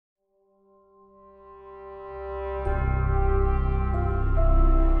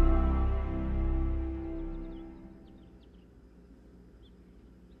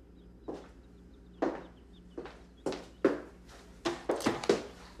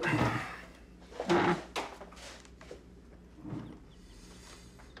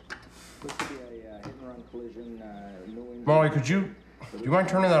Molly, do you mind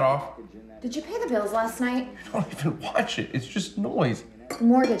turning that off? Did you pay the bills last night? You don't even watch it. It's just noise.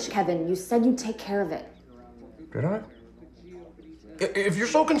 Mortgage, Kevin. You said you'd take care of it. Did I? If you're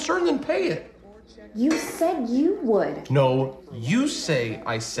so concerned, then pay it. You said you would. No, you say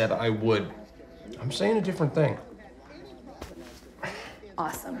I said I would. I'm saying a different thing.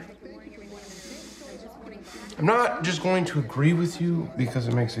 Awesome. I'm not just going to agree with you because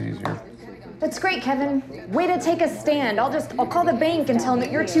it makes it easier. That's great, Kevin. Way to take a stand. I'll call the bank and tell them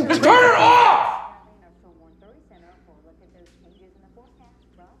that you're too... Just turn it off!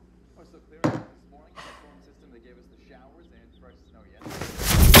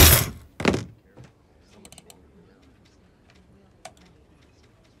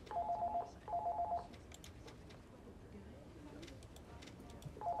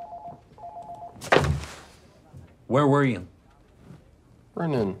 Where were you?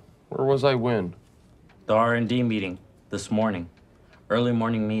 Brennan, where was I when? The R&D meeting this morning. Early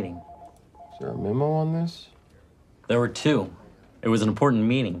morning meeting. Is there a memo on this? There were two. It was an important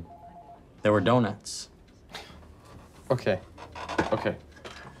meeting. There were donuts. Okay.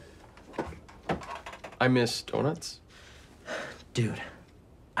 I miss donuts. Dude,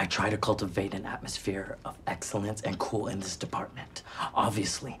 I try to cultivate an atmosphere of excellence and cool in this department,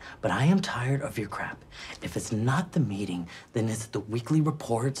 obviously, but I am tired of your crap. If it's not the meeting, then it's the weekly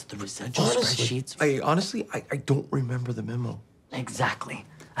reports, the residual spreadsheets. I don't remember the memo. Exactly.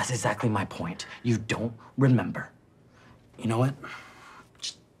 That's exactly my point. You don't remember. You know what?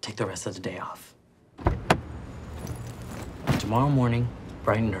 Just take the rest of the day off. Tomorrow morning,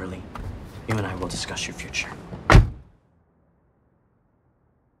 bright and early, you and I will discuss your future.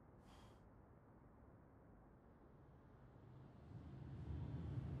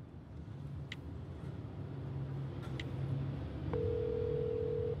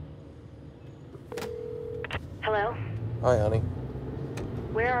 Hello? Hi, honey.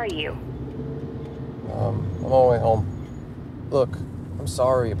 Where are you? I'm on my way home. Look, I'm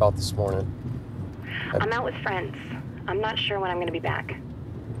sorry about this morning. I'm out with friends. I'm not sure when I'm gonna be back.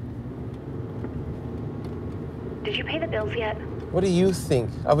 Did you pay the bills yet? What do you think?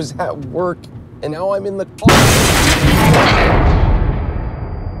 I was at work, and now I'm in the car.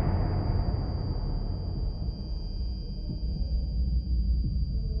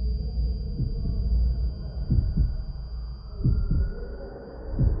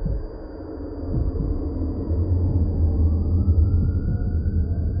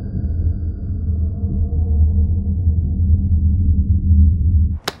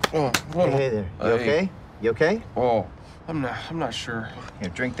 Hey there. You okay? You okay? Oh, I'm not sure. Here,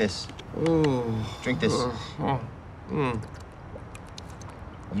 drink this. Ooh. Drink this.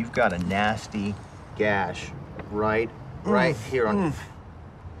 You've got a nasty gash right here on.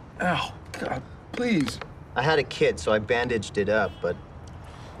 Ow, God, please. I had a kid, so I bandaged it up, but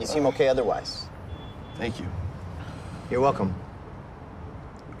you seem okay otherwise. Thank you. You're welcome.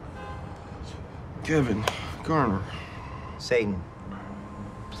 Kevin, Garner. Satan,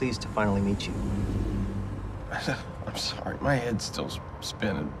 pleased to finally meet you. I'm sorry, my head's still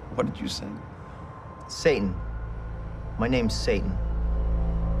spinning. What did you say? Satan. My name's Satan.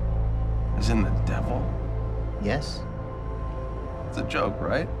 As in the devil? Yes? It's a joke,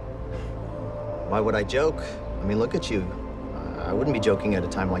 right? Why would I joke? I mean, look at you. I wouldn't be joking at a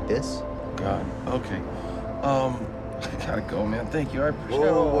time like this. God, okay. I gotta go, man. Thank you. I appreciate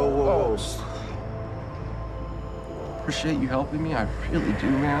it. Whoa. Appreciate you helping me. I really do,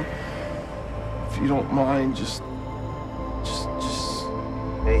 man. If you don't mind, just.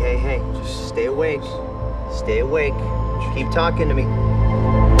 Hey. Just stay awake. Stay awake. Keep talking to me.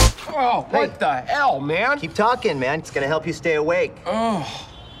 Oh, what the hell, man? Keep talking, man. It's gonna help you stay awake. Oh.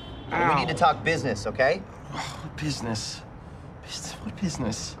 We need to talk business, okay? What business? What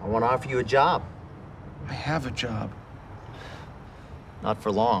business? I want to offer you a job. I have a job. Not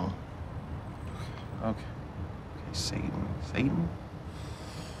for long. Okay, Satan.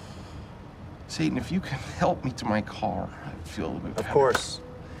 Satan, if you can help me to my car, I'd feel a little bit better. Of course.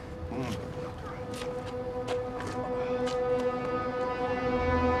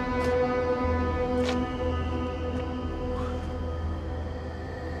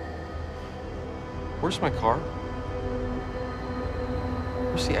 Where's my car?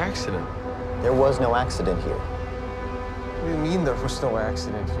 Where's the accident? There was no accident here. What do you mean there was no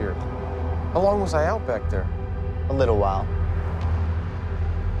accident here? How long was I out back there? A little while.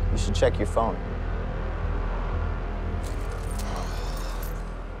 You should check your phone.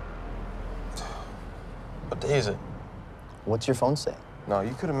 What day is it? What's your phone say? No,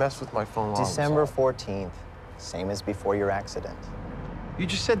 you could have messed with my phone while December 14th. Same as before your accident. You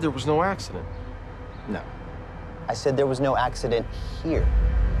just said there was no accident. No. I said there was no accident here.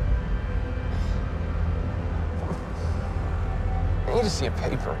 I need to see a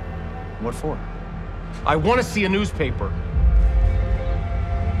paper. What for? I want to see a newspaper.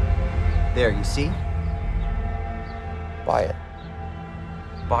 There, you see? Buy it.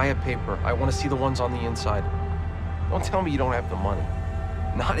 Buy a paper. I want to see the ones on the inside. Don't tell me you don't have the money.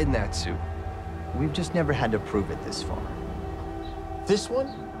 Not in that suit. We've just never had to prove it this far. This one?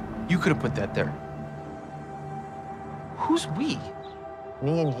 You could have put that there. Who's we?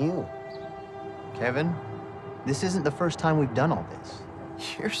 Me and you. Kevin, this isn't the first time we've done all this.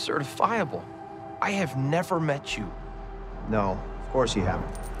 You're certifiable. I have never met you. No, of course you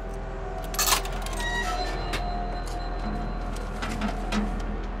haven't.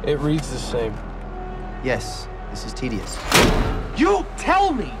 It reads the same. Yes, this is tedious. You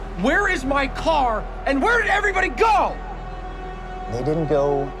tell me! Where is my car, and where did everybody go? They didn't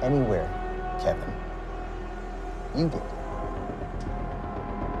go anywhere, Kevin. You did.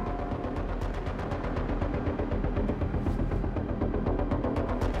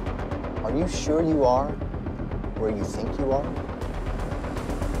 Are you sure you are where you think you are?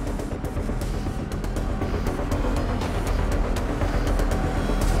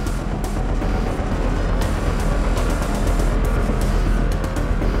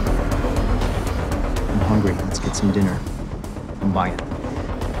 I'm hungry. Let's get some dinner. I'm buying.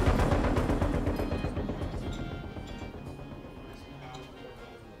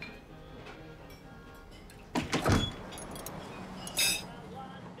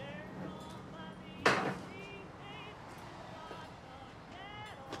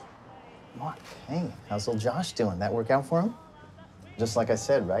 Mark, hey, how's old Josh doing? That work out for him? Just like I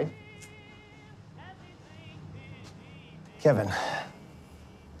said, right? Kevin,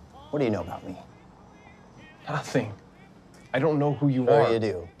 what do you know about me? Nothing. I don't know who you Sure are. you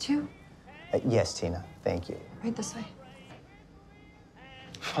do. Two. Yes, Tina, thank you. Right this way.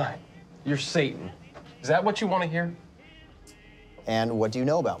 Fine. You're Satan. Is that what you want to hear? And what do you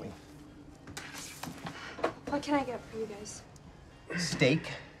know about me? What can I get for you guys? Steak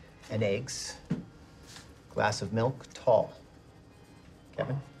and eggs, glass of milk, tall.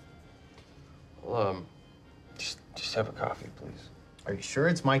 Kevin, Well, just have a coffee, please. are you sure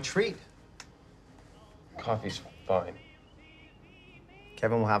it's my treat? Coffee's fine.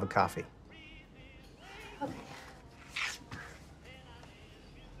 Kevin will have a coffee. Okay.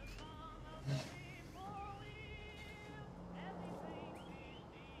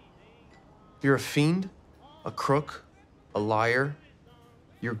 You're a fiend, a crook, a liar.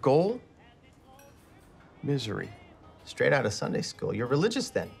 Your goal? Misery. Straight out of Sunday school. You're religious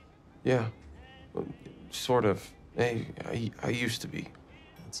then? Yeah, sort of. Hey, I used to be.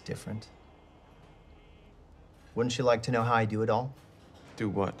 That's different. Wouldn't you like to know how I do it all? Do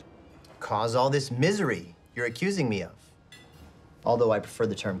what? Cause all this misery you're accusing me of. Although I prefer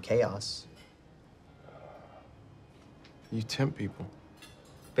the term chaos. You tempt people.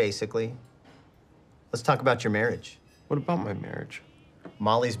 Basically. Let's talk about your marriage. What about my marriage?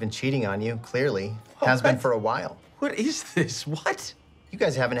 Molly's been cheating on you, clearly. Has been for a while. What is this? What? You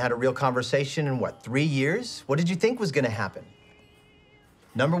guys haven't had a real conversation in, what, 3 years? What did you think was gonna happen?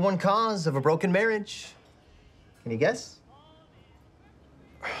 Number one cause of a broken marriage. Can you guess?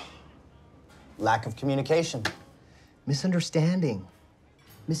 Lack of communication. Misunderstanding.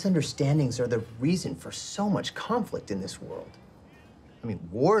 Misunderstandings are the reason for so much conflict in this world. I mean,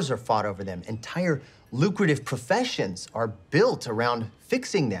 wars are fought over them. Entire lucrative professions are built around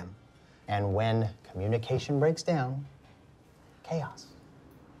fixing them. And when communication breaks down, chaos.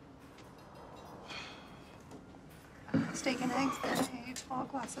 Steak and eggs and a tall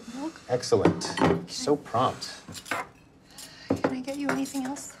glass of milk. Excellent. So prompt. Can I get you anything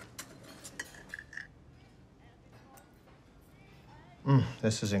else?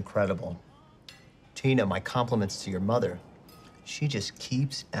 This is incredible. Tina, my compliments to your mother. She just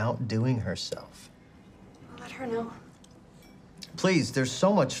keeps outdoing herself. I'll let her know. Please, there's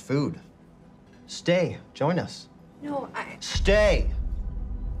so much food. Stay, join us. No, Stay!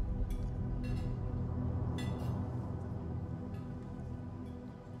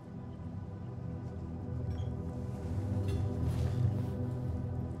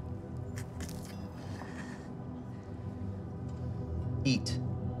 Eat.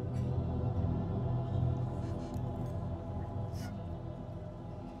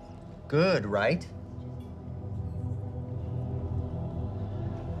 Good, right?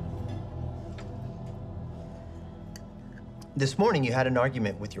 This morning you had an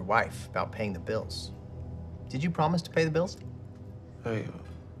argument with your wife about paying the bills. Did you promise to pay the bills? I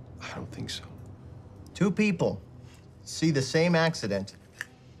don't think so. Two people see the same accident.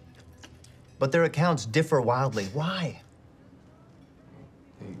 but their accounts differ wildly. Why?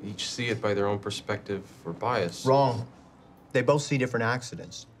 They each see it by their own perspective or bias. Wrong. They both see different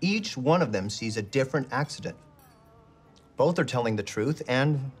accidents. Each one of them sees a different accident. Both are telling the truth,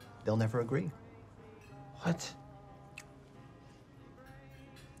 and they'll never agree. What?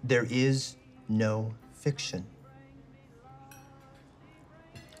 There is no fiction.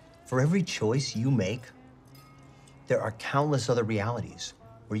 For every choice you make, there are countless other realities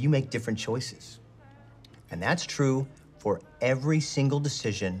where you make different choices. And that's true for every single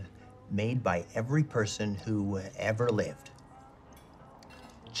decision made by every person who ever lived.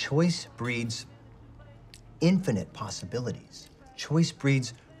 Choice breeds infinite possibilities. Choice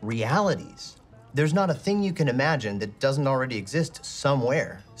breeds realities. There's not a thing you can imagine that doesn't already exist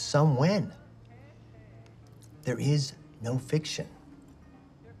somewhere, somewhen. There is no fiction.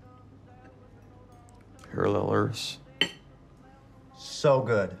 Parallel Earths. So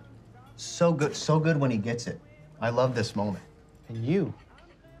good. So good, so good when he gets it. I love this moment. And you.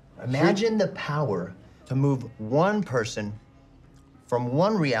 Imagine the power to move one person from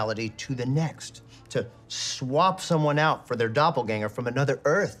one reality to the next, to swap someone out for their doppelganger from another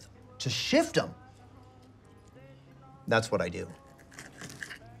Earth, to shift them. That's what I do.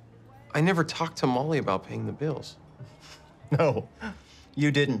 I never talked to Molly about paying the bills. No, you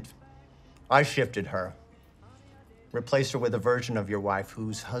didn't. I shifted her. Replaced her with a version of your wife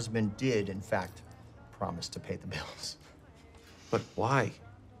whose husband did, in fact, promise to pay the bills. But why?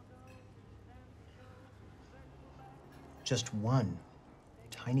 Just one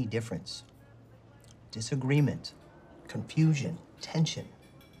tiny difference. Disagreement, confusion, tension,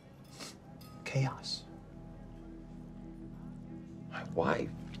 chaos. My wife?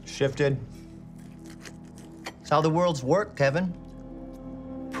 Shifted. It's how the worlds work, Kevin.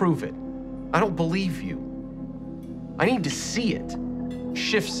 Prove it. I don't believe you. I need to see it.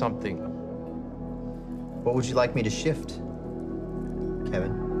 Shift something. What would you like me to shift,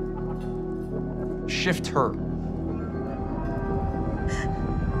 Kevin? Shift her.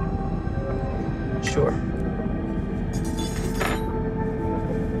 Sure.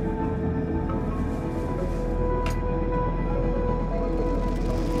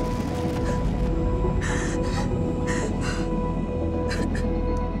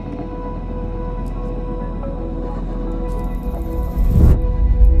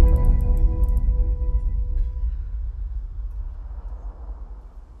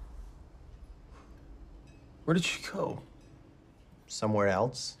 Where did she go? Somewhere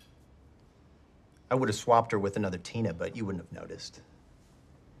else. I would have swapped her with another Tina, but you wouldn't have noticed.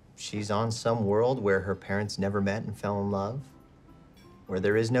 She's on some world where her parents never met and fell in love, where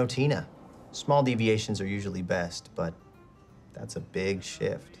there is no Tina. Small deviations are usually best, but that's a big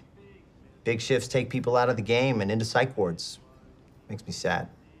shift. Big shifts take people out of the game and into psych wards. Makes me sad.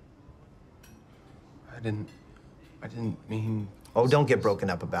 I didn't mean... Oh, don't get broken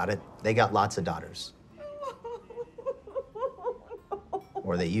up about it. They got lots of daughters.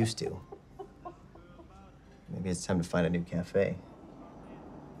 Or they used to. Maybe it's time to find a new cafe.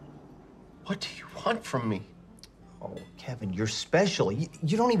 What do you want from me? Oh, Kevin, you're special.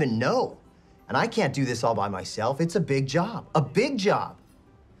 You don't even know. And I can't do this all by myself. It's a big job. A big job.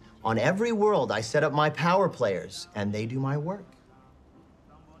 On every world, I set up my power players, and they do my work.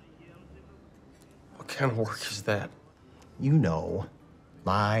 What kind of work is that? You know.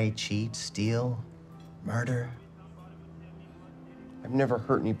 Lie, cheat, steal, murder. I've never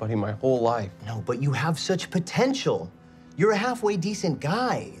hurt anybody my whole life. No, but you have such potential. You're a halfway decent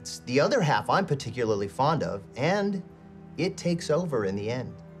guy. It's the other half I'm particularly fond of, and it takes over in the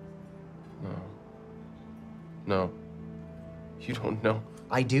end. No. You don't know.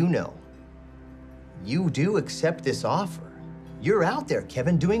 I do know. You do accept this offer. You're out there,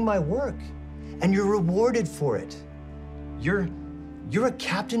 Kevin, doing my work, and you're rewarded for it. You're a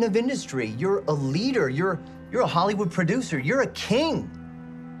captain of industry. You're a leader. You're a Hollywood producer. You're a king.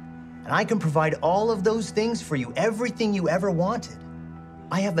 And I can provide all of those things for you, everything you ever wanted.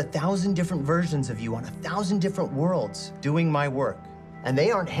 I have 1,000 different versions of you on 1,000 different worlds doing my work. And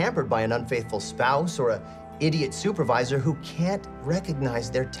they aren't hampered by an unfaithful spouse or an idiot supervisor who can't recognize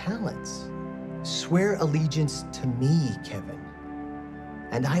their talents. Swear allegiance to me, Kevin,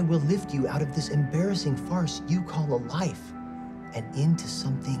 and I will lift you out of this embarrassing farce you call a life and into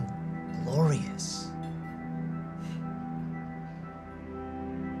something glorious.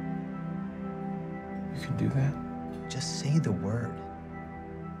 You can do that? Just say the word.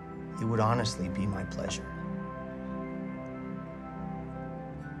 It would honestly be my pleasure.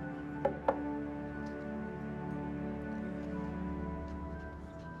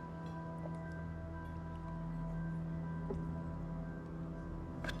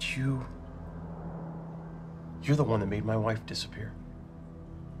 But you You're the one that made my wife disappear.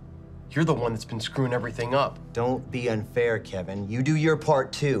 You're the one that's been screwing everything up. Don't be unfair, Kevin. You do your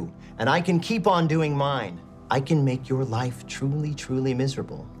part too, and I can keep on doing mine. I can make your life truly, truly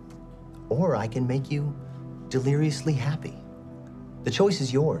miserable, or I can make you deliriously happy. The choice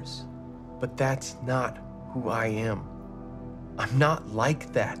is yours. But that's not who I am. I'm not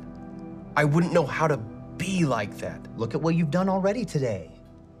like that. I wouldn't know how to be like that. Look at what you've done already today.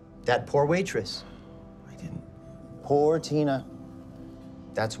 That poor waitress. I didn't. Poor Tina.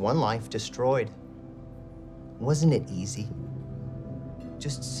 That's one life destroyed. Wasn't it easy?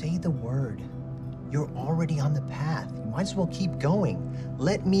 Just say the word. You're already on the path. You might as well keep going.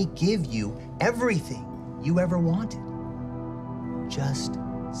 Let me give you everything you ever wanted. Just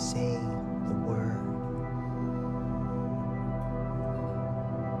say the word.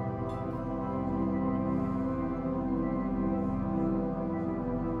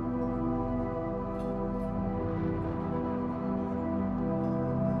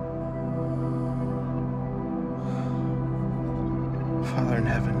 Father in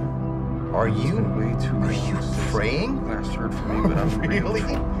heaven. Are It's you been way too long since praying? last heard from me, but I'm Really?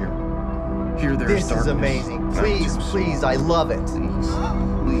 Here there's This darkness. is amazing. Not Please, too please, soon. I love it.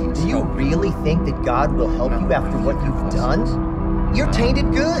 Please. Do you help me. really think that God will help you after what you've done? You're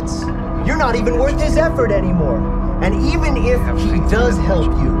tainted goods. You're not even worth his effort anymore. And even if he does help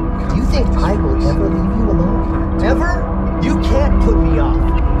you, do you think I will ever leave you alone? Ever? You can't put me off.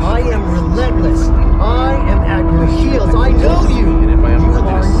 I am relentless. I am at your heels. I know you. And if I am You worthy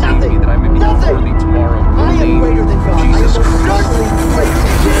to are save nothing. me, that I may be Nothing. worthy tomorrow. I am greater than God. Jesus I am Christ. certainly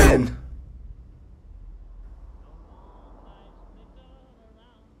greater than you. Man.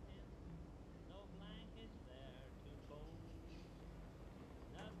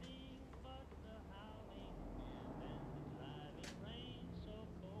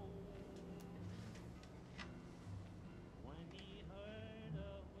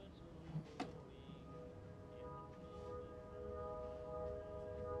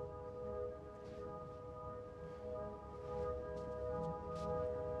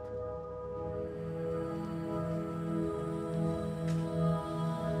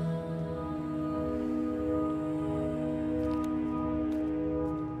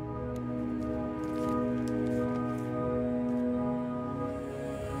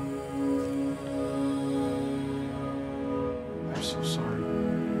 I'm so sorry.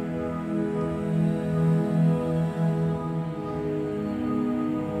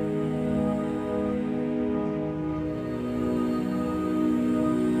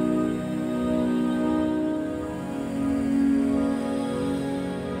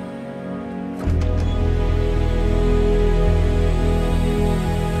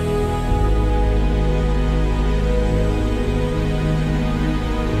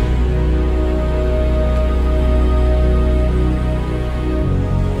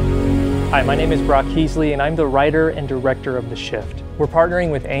 Hi, my name is Brock Heasley, and I'm the writer and director of The Shift. We're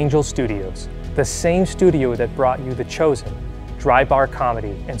partnering with Angel Studios, the same studio that brought you The Chosen, Dry Bar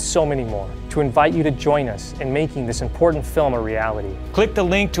Comedy, and so many more, to invite you to join us in making this important film a reality. Click the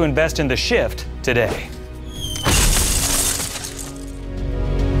link to invest in The Shift today.